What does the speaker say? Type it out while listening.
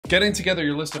Getting together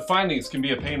your list of findings can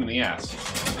be a pain in the ass,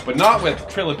 but not with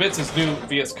TrailofBits' new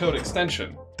VSCode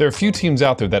extension. There are a few teams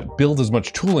out there that build as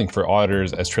much tooling for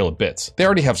auditors as TrailofBits. They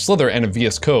already have Slither and a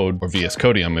VSCode, or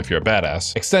VSCodium if you're a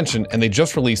badass, extension, and they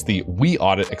just released the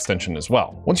WeAudit extension as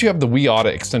well. Once you have the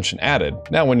WeAudit extension added,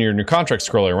 now when you're in your contract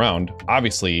scrolling around,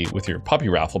 obviously with your puppy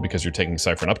raffle because you're taking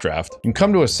Cypher and Updraft, you can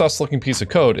come to a sus looking piece of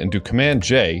code and do Command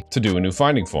J to do a new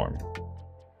finding form.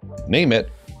 Name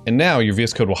it, and now your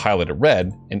VS Code will highlight it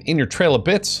red, and in your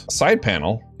TrailofBits side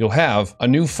panel, you'll have a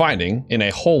new finding in a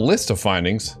whole list of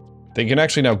findings that you can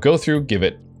actually now go through, give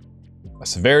it a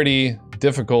severity,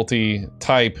 difficulty,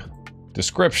 type,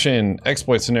 description,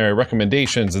 exploit scenario,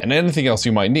 recommendations, and anything else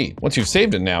you might need. Once you've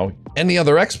saved it now, any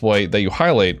other exploit that you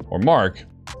highlight or mark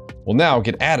will now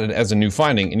get added as a new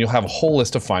finding, and you'll have a whole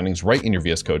list of findings right in your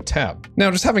VS Code tab.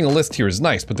 Now, just having a list here is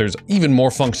nice, but there's even more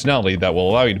functionality that will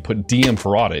allow you to put DM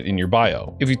for audit in your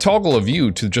bio. If you toggle a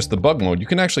view to just the bug mode, you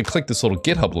can actually click this little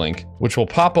GitHub link, which will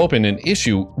pop open an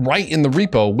issue right in the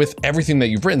repo with everything that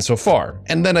you've written so far.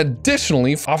 And then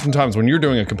additionally, oftentimes when you're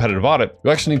doing a competitive audit,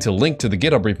 you actually need to link to the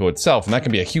GitHub repo itself, and that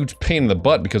can be a huge pain in the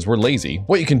butt because we're lazy.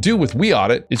 What you can do with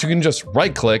WeAudit is you can just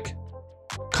right click,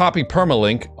 copy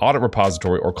permalink, audit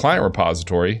repository or client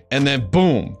repository, and then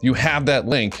boom, you have that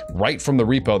link right from the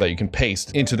repo that you can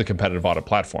paste into the competitive audit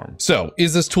platform. So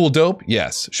is this tool dope?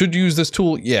 Yes. Should you use this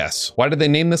tool? Yes. Why did they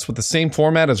name this with the same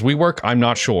format as WeWork? I'm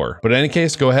not sure. But in any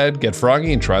case, go ahead, get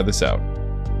froggy and try this out.